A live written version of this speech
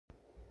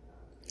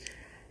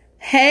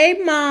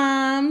Hey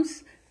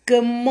moms,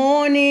 good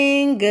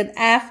morning, good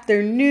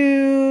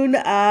afternoon,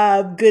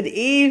 good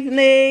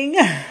evening.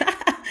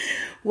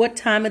 What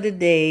time of the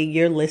day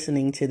you're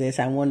listening to this,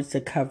 I wanted to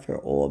cover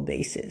all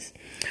bases.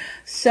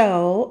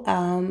 So,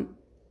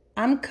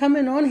 I'm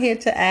coming on here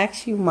to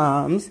ask you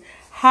moms,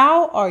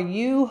 how are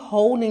you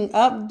holding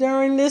up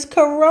during this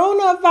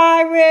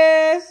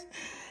coronavirus?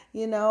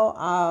 You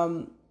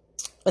know,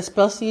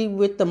 especially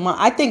with the mom.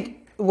 I think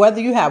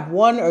whether you have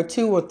one or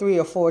two or three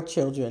or four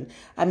children.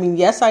 I mean,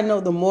 yes, I know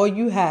the more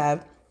you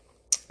have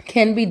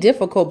can be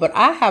difficult, but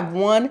I have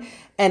one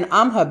and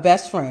I'm her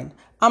best friend.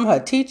 I'm her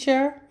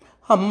teacher,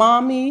 her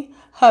mommy,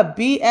 her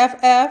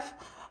BFF,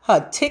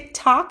 her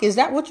TikTok. Is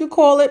that what you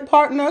call it,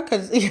 partner?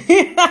 Because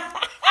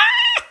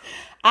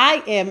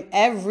I am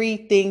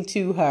everything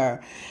to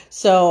her.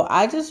 So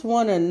I just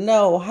want to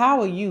know, how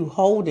are you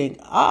holding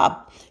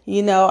up?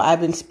 You know,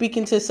 I've been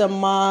speaking to some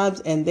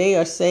moms and they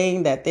are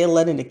saying that they're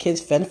letting the kids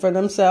fend for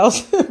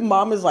themselves.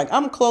 Mom is like,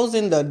 I'm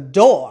closing the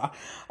door.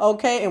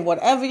 Okay. And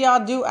whatever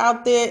y'all do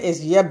out there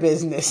is your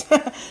business.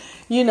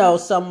 You know,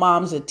 some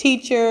moms are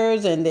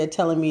teachers and they're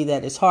telling me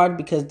that it's hard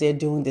because they're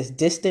doing this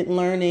distant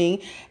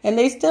learning and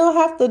they still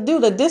have to do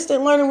the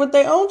distant learning with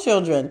their own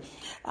children.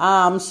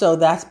 So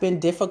that's been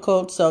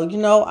difficult. So, you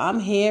know, I'm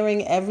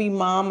hearing every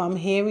mom, I'm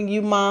hearing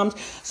you moms.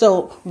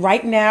 So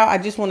right now, I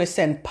just want to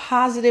send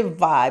positive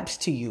vibes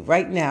to you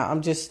right now.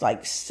 I'm just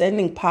like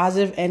sending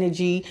positive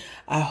energy.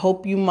 I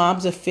hope you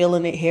moms are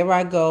feeling it. Here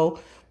I go.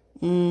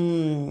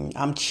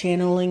 I'm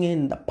channeling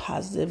in the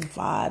positive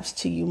vibes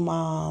to you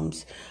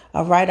moms.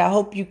 All right. I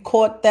hope you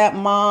caught that,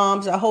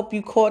 moms. I hope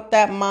you caught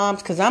that,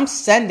 moms, because I'm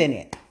sending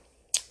it.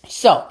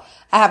 So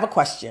I have a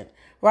question,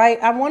 right?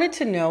 I wanted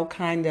to know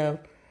kind of,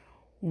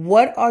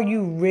 what are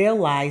you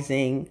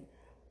realizing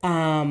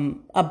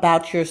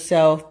about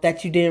yourself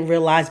that you didn't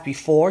realize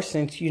before,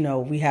 since, you know,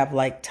 we have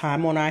like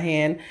time on our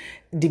hand.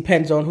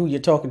 Depends on who you're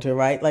talking to,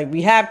 right? Like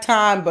we have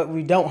time, but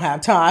we don't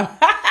have time.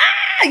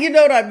 You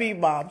know what I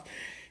mean, moms?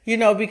 You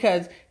know,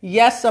 because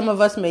yes, some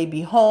of us may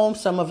be home,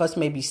 some of us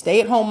may be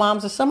stay-at-home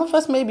moms, and some of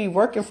us may be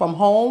working from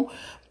home.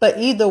 But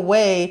either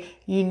way,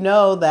 you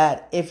know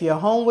that if you're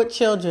home with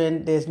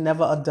children, there's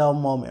never a dull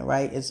moment,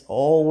 right? It's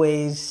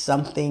always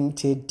something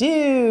to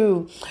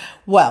do.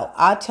 Well,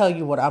 I'll tell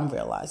you what I'm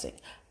realizing.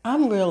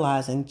 I'm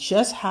realizing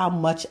just how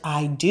much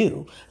I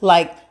do.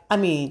 Like, I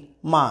mean,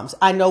 moms,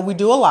 I know we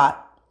do a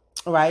lot,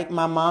 right?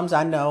 My moms,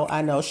 I know.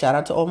 Shout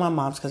out to all my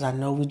moms because I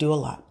know we do a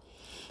lot.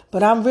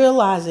 But I'm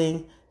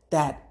realizing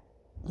that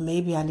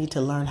maybe I need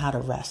to learn how to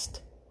rest.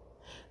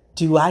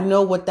 Do I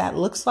know what that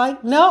looks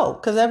like? No,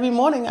 because every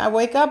morning I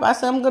wake up, I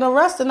say I'm going to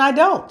rest and I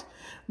don't.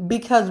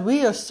 Because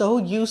we are so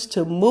used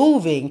to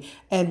moving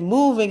and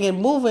moving and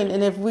moving.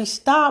 And if we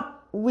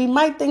stop, we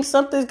might think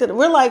something's good.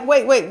 We're like,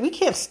 wait, we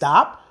can't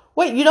stop.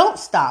 Wait, you don't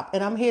stop.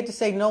 And I'm here to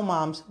say, no,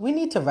 moms, we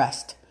need to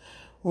rest.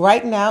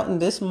 Right now in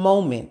this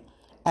moment,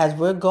 as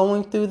we're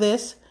going through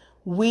this,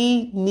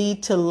 we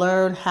need to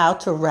learn how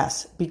to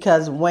rest,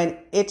 because when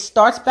it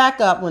starts back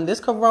up, when this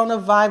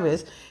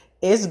coronavirus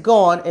is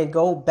gone and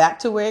go back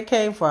to where it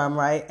came from,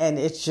 right? And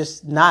it's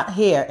just not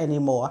here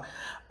anymore.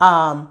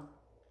 Right?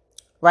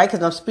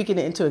 Because I'm speaking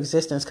it into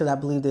existence because I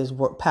believe there's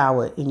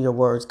power in your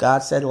words.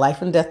 God said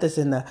life and death is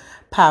in the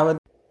power.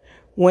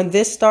 When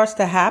this starts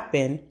to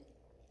happen,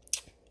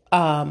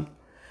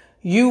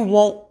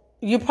 you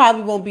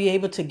probably won't be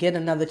able to get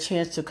another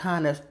chance to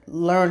kind of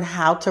learn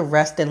how to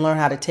rest and learn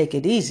how to take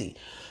it easy.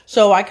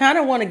 So I kind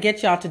of want to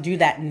get y'all to do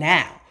that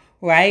now,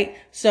 right?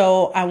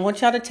 So I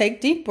want y'all to take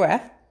deep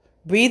breath,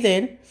 breathe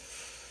in,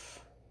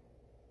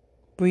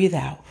 breathe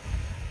out,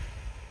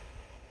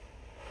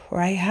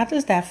 right? How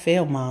does that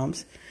feel,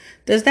 moms?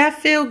 Does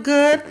that feel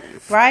good,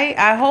 right?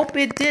 I hope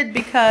it did,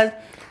 because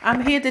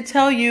I'm here to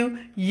tell you,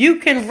 you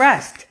can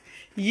rest.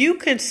 You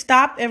can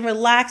stop and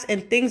relax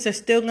and things are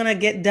still going to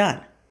get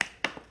done.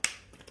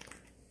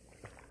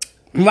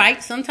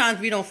 Right? Sometimes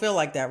we don't feel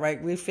like that,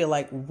 right? We feel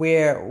like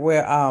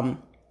we're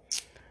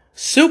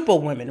super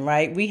women,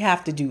 right? We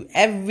have to do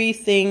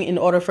everything in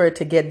order for it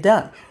to get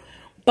done.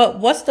 But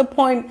what's the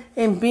point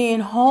in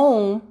being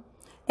home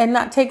and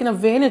not taking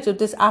advantage of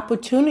this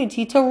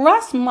opportunity to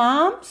rest,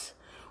 moms?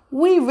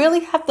 We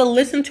really have to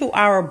listen to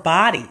our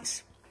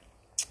bodies.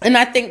 And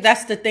I think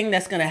that's the thing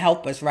that's going to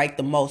help us, right,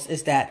 the most,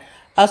 is that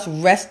us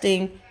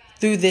resting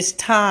through this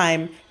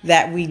time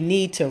that we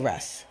need to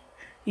rest.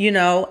 You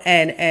know,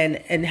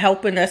 and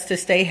helping us to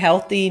stay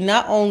healthy,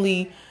 not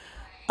only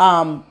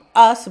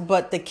us,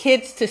 but the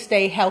kids to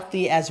stay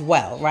healthy as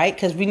well, right?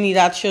 Because we need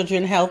our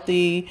children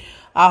healthy,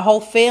 our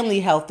whole family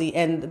healthy.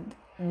 And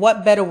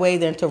what better way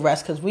than to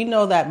rest? Because we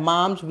know that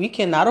moms, we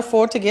cannot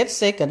afford to get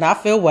sick and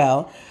not feel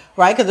well,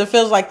 right? Because it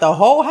feels like the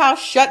whole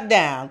house shut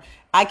down.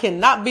 I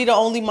cannot be the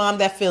only mom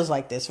that feels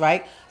like this,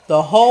 right?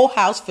 The whole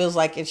house feels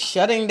like it's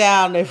shutting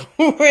down if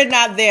we're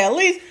not there. At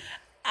least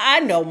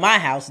I know my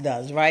house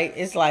does, right?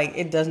 It's like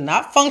it does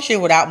not function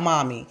without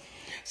mommy.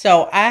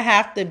 So I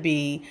have to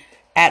be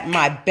at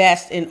my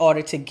best in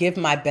order to give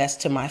my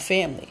best to my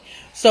family.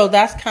 So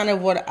that's kind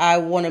of what I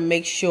want to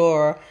make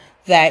sure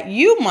that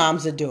you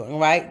moms are doing,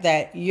 right?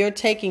 That you're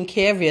taking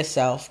care of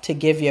yourself to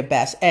give your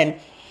best. And,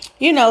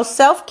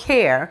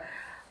 self-care,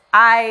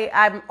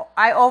 I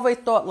always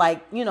thought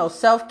like,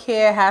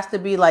 self-care has to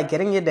be like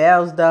getting your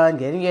nails done,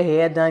 getting your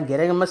hair done,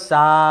 getting a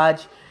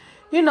massage,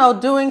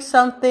 doing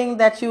something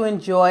that you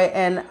enjoy.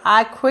 And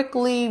I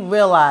quickly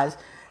realized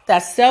that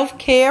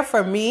self-care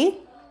for me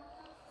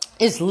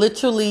is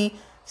literally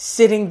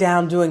sitting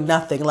down doing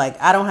nothing. Like,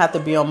 I don't have to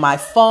be on my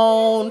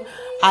phone.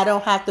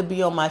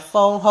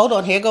 Hold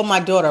on, here go my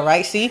daughter,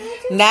 right? See,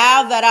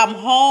 now that I'm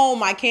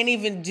home, I can't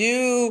even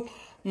do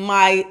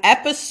my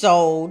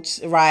episodes,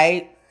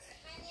 right,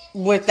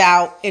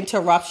 without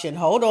interruption.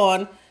 Hold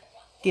on.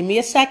 Give me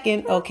a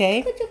second,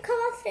 okay? Could you come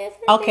upstairs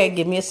for Okay,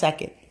 give me a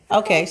second.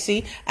 Okay,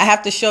 see, I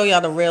have to show y'all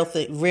the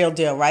real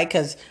deal, right?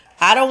 Because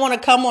I don't want to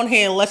come on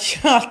here and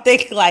let y'all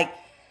think like,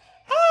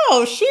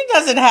 oh, she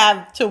doesn't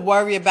have to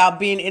worry about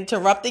being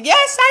interrupted.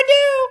 Yes, I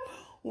do.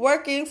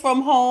 Working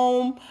from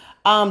home,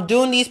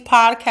 doing these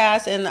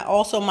podcasts, and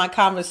also my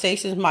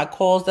conversations, my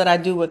calls that I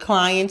do with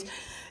clients.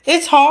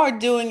 It's hard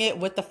doing it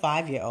with the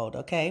 5-year-old,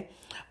 okay?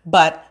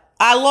 But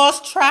I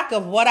lost track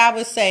of what I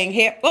was saying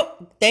here.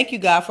 Oh, thank you,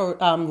 God, for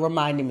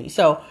reminding me.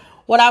 So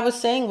what I was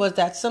saying was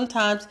that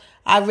sometimes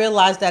I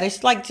realize that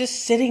it's like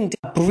just sitting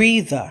down,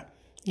 breather,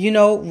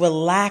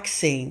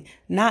 relaxing,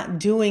 not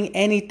doing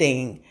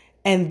anything.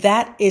 And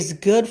that is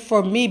good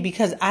for me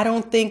because I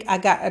don't think I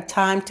got a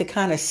time to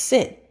kind of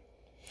sit,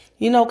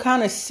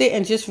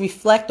 and just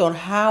reflect on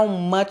how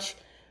much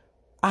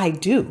I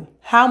do,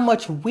 how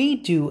much we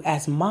do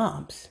as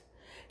moms.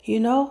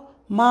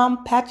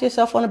 Mom, pat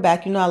yourself on the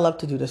back. I love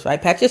to do this,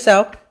 right? Pat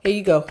yourself. Here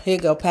you go.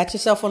 Pat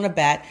yourself on the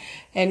back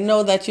and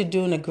know that you're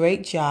doing a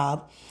great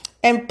job.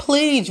 And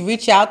please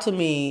reach out to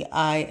me.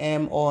 I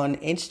am on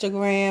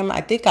Instagram.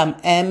 I think I'm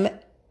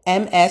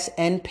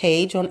MSN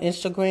Page on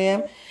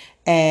Instagram,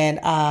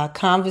 and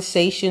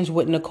Conversations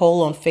with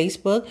Nicole on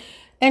Facebook,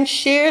 and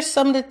share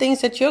some of the things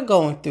that you're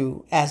going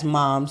through as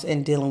moms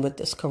and dealing with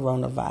this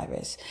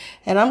coronavirus.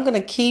 And I'm going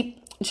to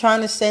keep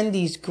trying to send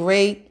these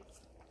great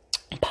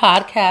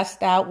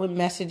podcasts out with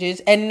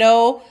messages, and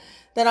know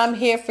that I'm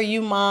here for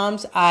you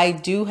moms. I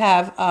do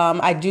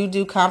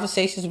do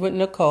Conversations with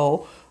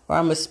Nicole, where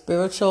I'm a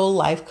spiritual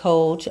life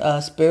coach,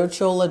 a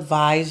spiritual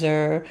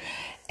advisor.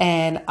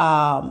 And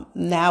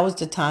now is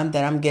the time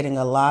that I'm getting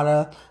a lot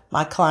of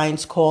my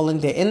clients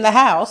calling. They're in the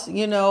house,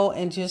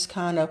 and just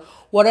kind of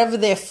whatever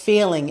they're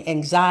feeling,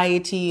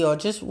 anxiety or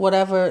just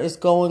whatever is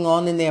going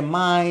on in their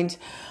minds.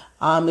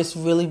 It's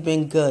really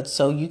been good.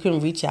 So you can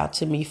reach out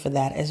to me for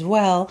that as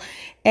well.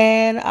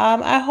 And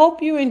I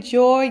hope you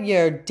enjoy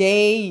your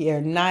day,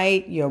 your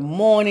night, your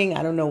morning.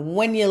 I don't know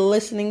when you're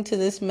listening to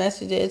this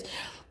messages,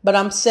 but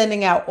I'm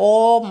sending out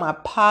all my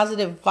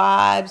positive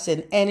vibes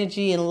and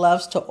energy and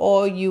loves to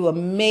all you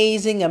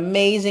amazing,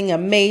 amazing,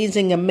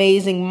 amazing,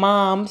 amazing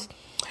moms.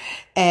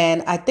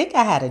 And I think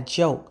I had a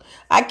joke.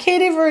 I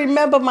can't even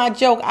remember my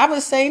joke. I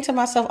was saying to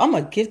myself, I'm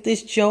going to give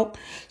this joke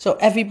so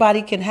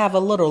everybody can have a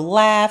little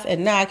laugh.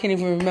 And now I can't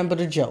even remember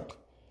the joke.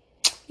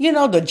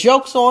 The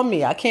joke's on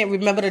me. I can't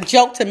remember the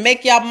joke to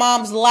make y'all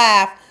moms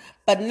laugh.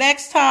 But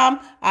next time,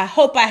 I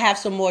hope I have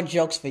some more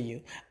jokes for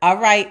you. All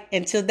right.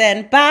 Until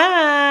then,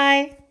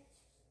 bye.